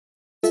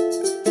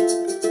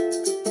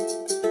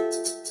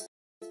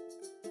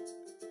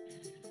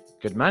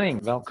Good morning.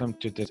 Welcome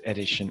to this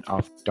edition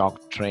of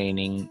Doc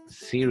Training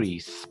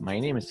series. My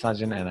name is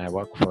Sajan and I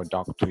work for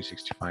Doc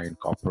 365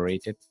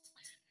 Incorporated.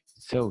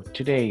 So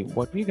today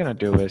what we're going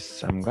to do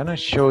is I'm going to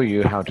show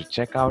you how to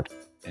check out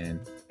and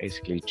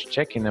basically to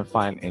check in a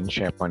file in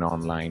SharePoint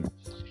Online.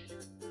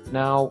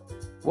 Now,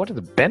 what are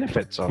the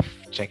benefits of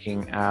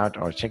checking out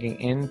or checking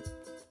in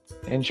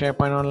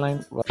SharePoint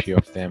Online? Well, a few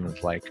of them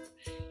is like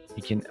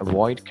you can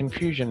avoid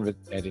confusion with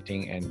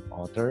editing and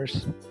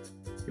authors.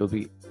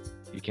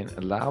 You can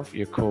allow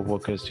your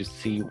co-workers to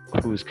see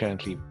who is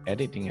currently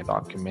editing a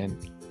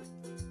document.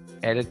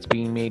 Edits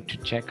being made to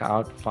check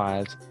out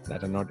files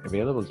that are not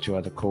available to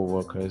other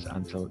co-workers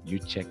until you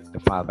check the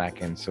file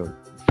backend. So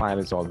the file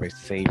is always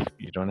safe.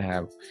 You don't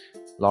have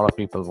a lot of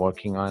people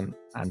working on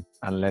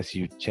unless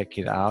you check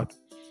it out.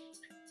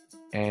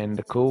 And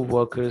the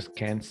co-workers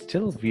can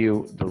still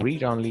view the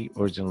read-only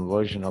original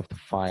version of the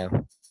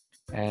file.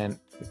 And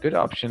a good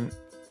option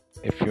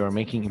if you're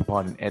making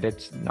important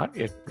edits not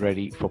yet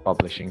ready for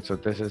publishing. So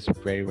this is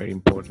very, very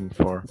important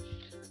for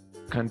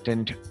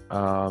content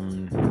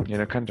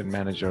content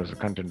managers or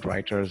content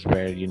writers,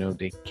 where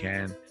they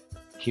can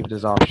keep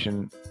this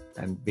option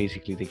and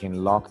basically they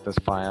can lock this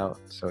file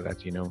so that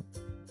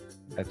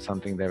that's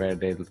something where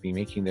they will be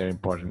making their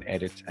important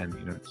edits and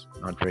it's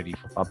not ready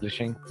for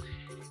publishing.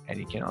 And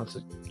you can also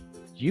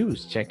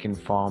use check-in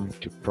form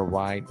to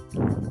provide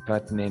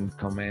pertinent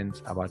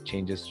comments about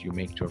changes you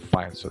make to a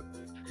file. So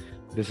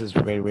this is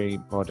very, very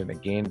important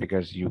again,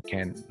 because you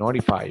can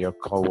notify your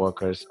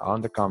co-workers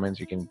on the comments.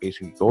 You can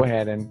basically go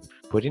ahead and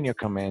put in your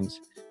comments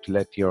to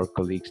let your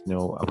colleagues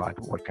know about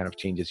what kind of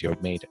changes you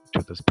have made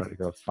to this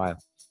particular file.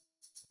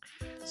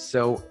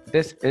 So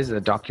this is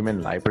a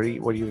document library,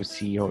 what you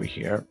see over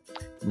here.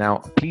 Now,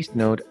 please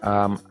note,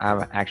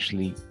 I've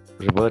actually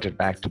reverted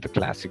back to the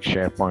classic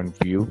SharePoint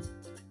view.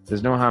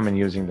 There's no harm in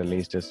using the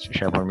latest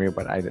SharePoint view,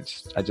 but I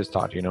just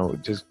thought,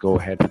 just go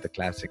ahead with the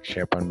classic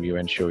SharePoint view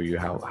and show you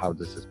how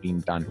this is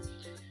being done.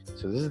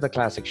 So this is the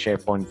classic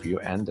SharePoint view,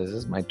 and this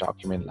is my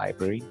document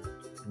library.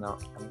 Now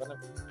I'm gonna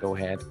go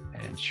ahead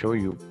and show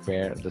you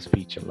where this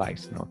feature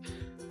lies. Now,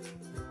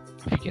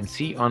 if you can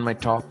see on my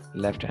top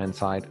left-hand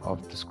side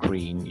of the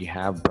screen, you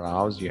have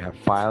Browse, you have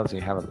Files, you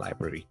have a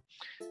Library.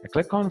 I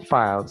click on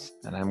Files,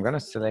 and I'm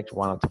gonna select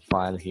one of the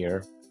file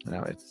here.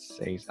 Now it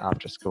says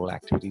After School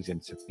Activities, and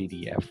it's a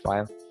PDF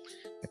file.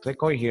 I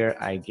click over here,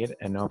 I get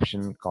an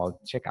option called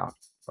Checkout,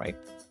 right?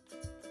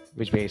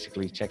 Which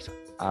basically checks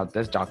out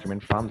this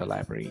document from the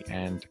library,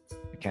 and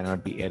it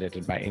cannot be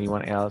edited by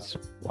anyone else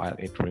while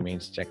it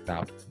remains checked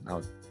out. Now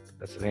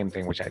that's the same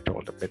thing which I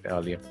told a bit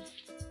earlier.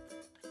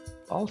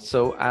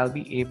 Also, I'll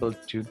be able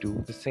to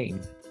do the same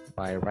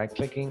by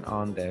right-clicking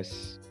on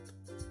this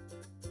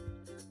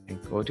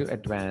and go to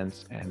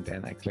Advanced, and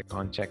then I click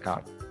on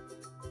Checkout.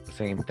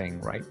 Same thing,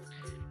 right?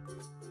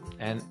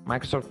 And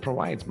Microsoft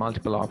provides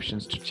multiple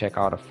options to check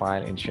out a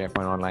file in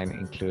SharePoint Online,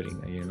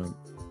 including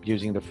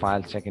using the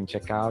file check-in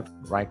checkout,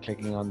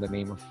 right-clicking on the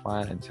name of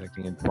file and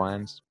selecting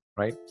Advanced,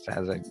 right? So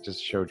as I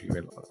just showed you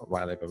a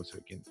while ago, so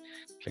you can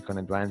click on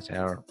Advanced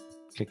or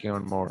clicking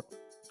on more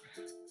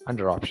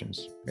under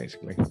options,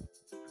 basically.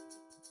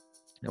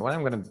 Now what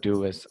I'm going to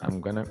do is I'm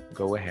going to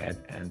go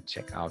ahead and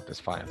check out this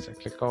file. So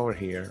click over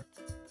here,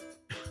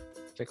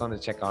 click on the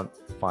checkout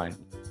file.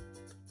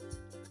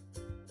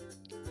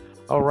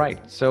 All right,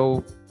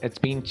 so it's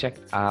been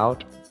checked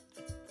out.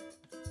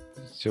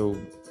 So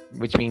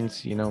which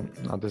means now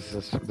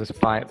this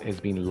file is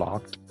being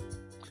locked,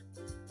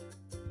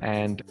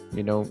 and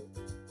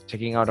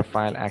checking out a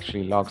file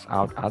actually logs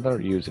out other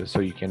users,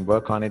 so you can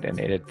work on it and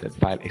edit the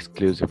file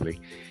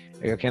exclusively.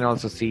 You can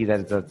also see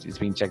that it's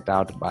been checked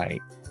out by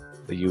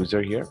the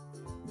user here.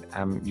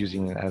 I'm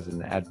using it as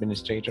an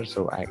administrator,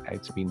 so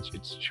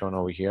it's shown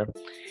over here,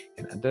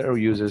 and other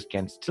users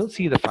can still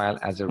see the file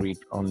as a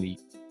read-only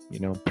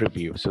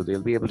preview. So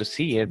they'll be able to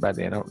see it, but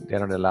they're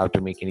not allowed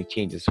to make any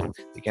changes. So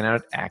they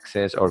cannot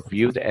access or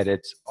view the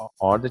edits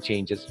or the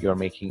changes you're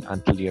making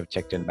until you have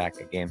checked in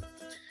back again.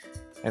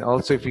 And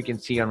also, if you can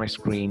see on my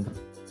screen,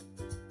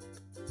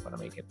 I want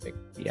to make it big.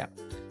 Yeah,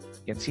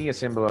 you can see a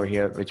symbol over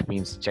here which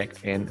means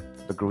check in,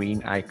 the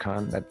green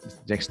icon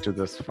that's next to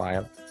this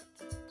file.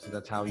 So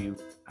that's how you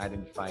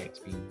identify it's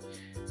being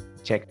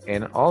checked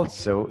in.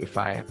 Also, if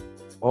I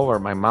hover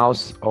my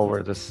mouse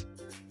over this,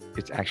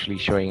 it's actually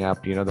showing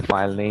up the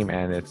file name,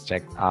 and it's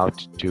checked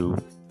out to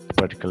a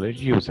particular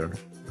user.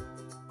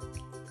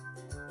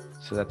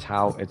 So that's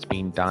how it's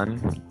being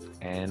done.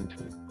 And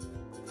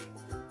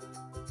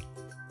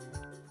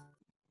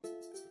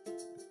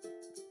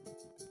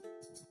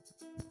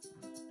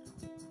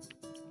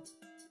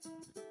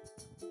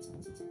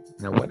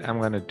now what I'm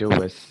going to do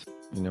is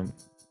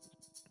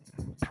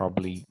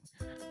probably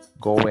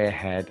go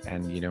ahead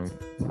and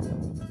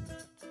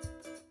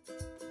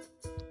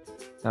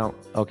now,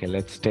 okay,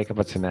 let's take up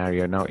a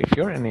scenario. Now, if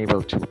you're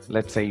unable to,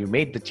 let's say you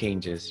made the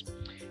changes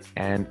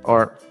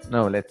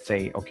let's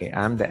say, okay,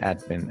 I'm the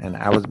admin and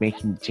I was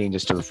making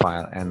changes to the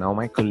file, and now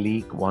my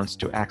colleague wants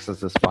to access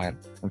this file.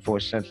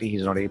 Unfortunately,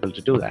 he's not able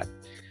to do that.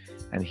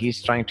 And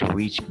he's trying to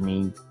reach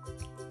me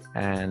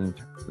and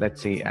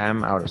let's say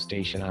I'm out of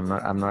station, I'm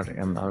out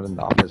in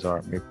the office,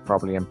 or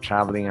probably I'm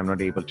traveling, I'm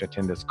not able to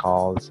attend his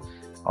calls,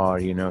 or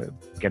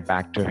get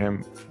back to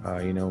him.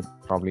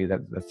 Probably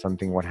that's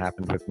something what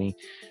happened with me.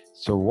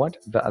 So what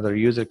the other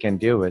user can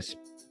do is,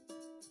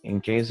 in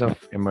case of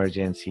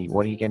emergency,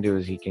 what he can do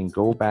is he can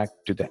go back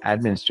to the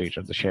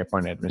administrator, the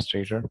SharePoint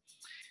administrator,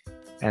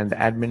 and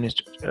the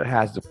administrator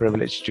has the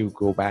privilege to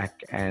go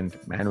back and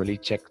manually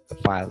check the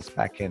files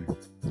back in.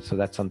 So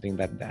that's something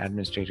that the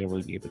administrator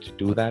will be able to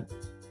do that.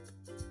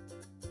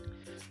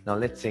 Now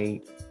let's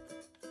say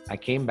I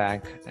came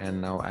back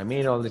and now I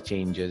made all the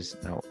changes.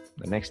 Now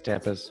the next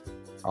step is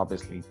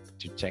obviously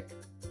to check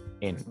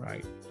in,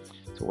 right?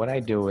 So what I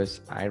do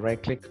is I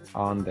right click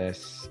on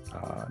this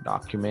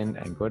document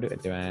and go to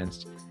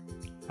advanced.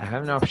 I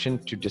have an option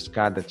to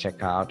discard the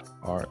checkout,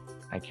 or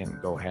I can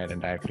go ahead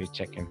and directly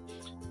check in.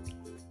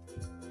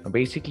 Now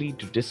basically,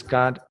 to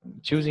discard,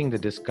 choosing the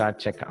discard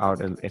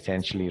checkout will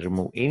essentially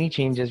remove any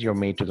changes you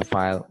made to the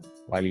file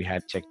while you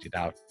had checked it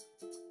out.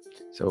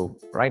 So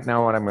right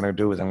now what I'm going to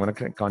do is I'm going to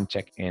click on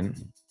check in.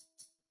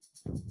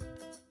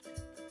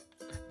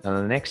 Now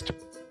the next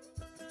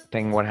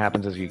thing what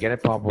happens is you get a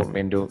pop-up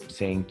window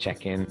saying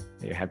check in.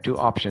 You have two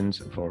options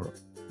for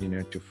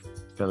to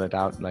fill it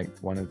out. Like,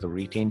 one is the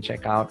retain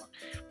checkout,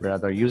 where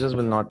other users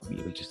will not be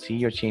able to see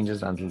your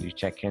changes until you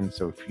check in.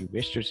 So if you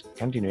wish to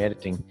continue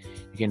editing,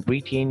 you can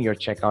retain your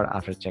checkout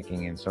after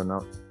checking in. So now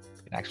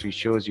it actually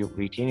shows you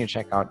retain your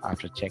checkout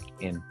after check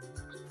in.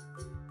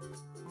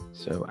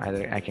 So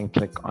either I can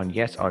click on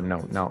yes or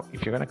no. Now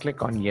if you're going to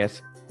click on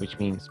yes, which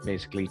means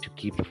basically to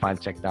keep the file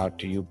checked out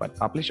to you, but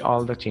publish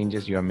all the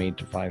changes you have made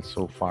to file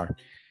so far.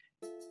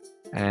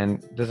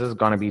 And this is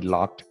going to be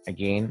locked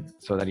again,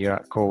 so that your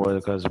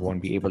coworkers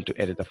won't be able to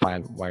edit the file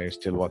while you're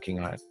still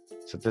working on it.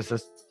 So this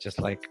is just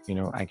like,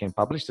 I can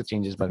publish the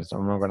changes, but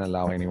I'm not going to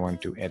allow anyone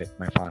to edit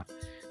my file.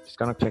 Just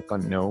going to click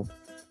on no.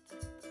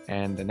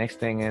 And the next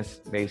thing is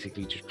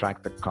basically to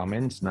track the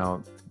comments.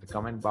 Now the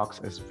comment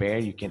box is where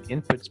you can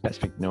input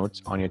specific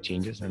notes on your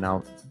changes. And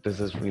now this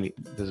is really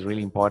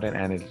important,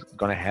 and it's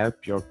going to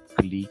help your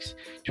colleagues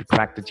to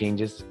track the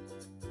changes,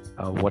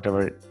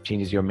 whatever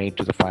changes you're made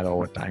to the file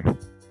over time.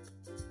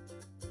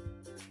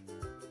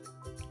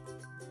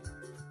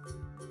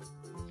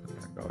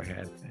 Go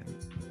ahead and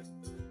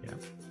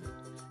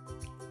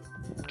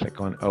click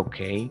on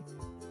OK,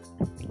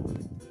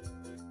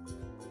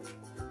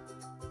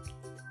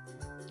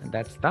 and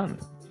that's done.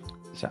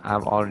 So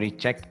I've already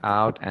checked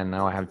out, and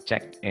now I have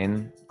checked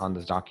in on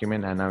this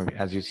document, and now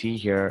as you see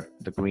here,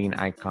 the green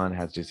icon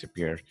has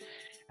disappeared,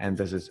 and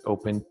this is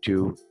open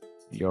to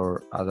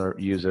your other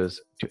users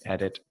to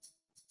edit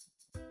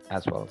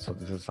as well. So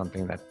this is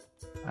something that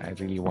I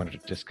really wanted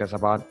to discuss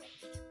about.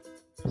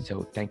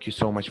 So thank you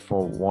so much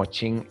for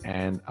watching,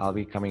 and I'll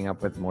be coming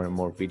up with more and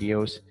more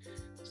videos.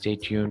 Stay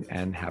tuned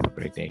and have a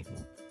great day.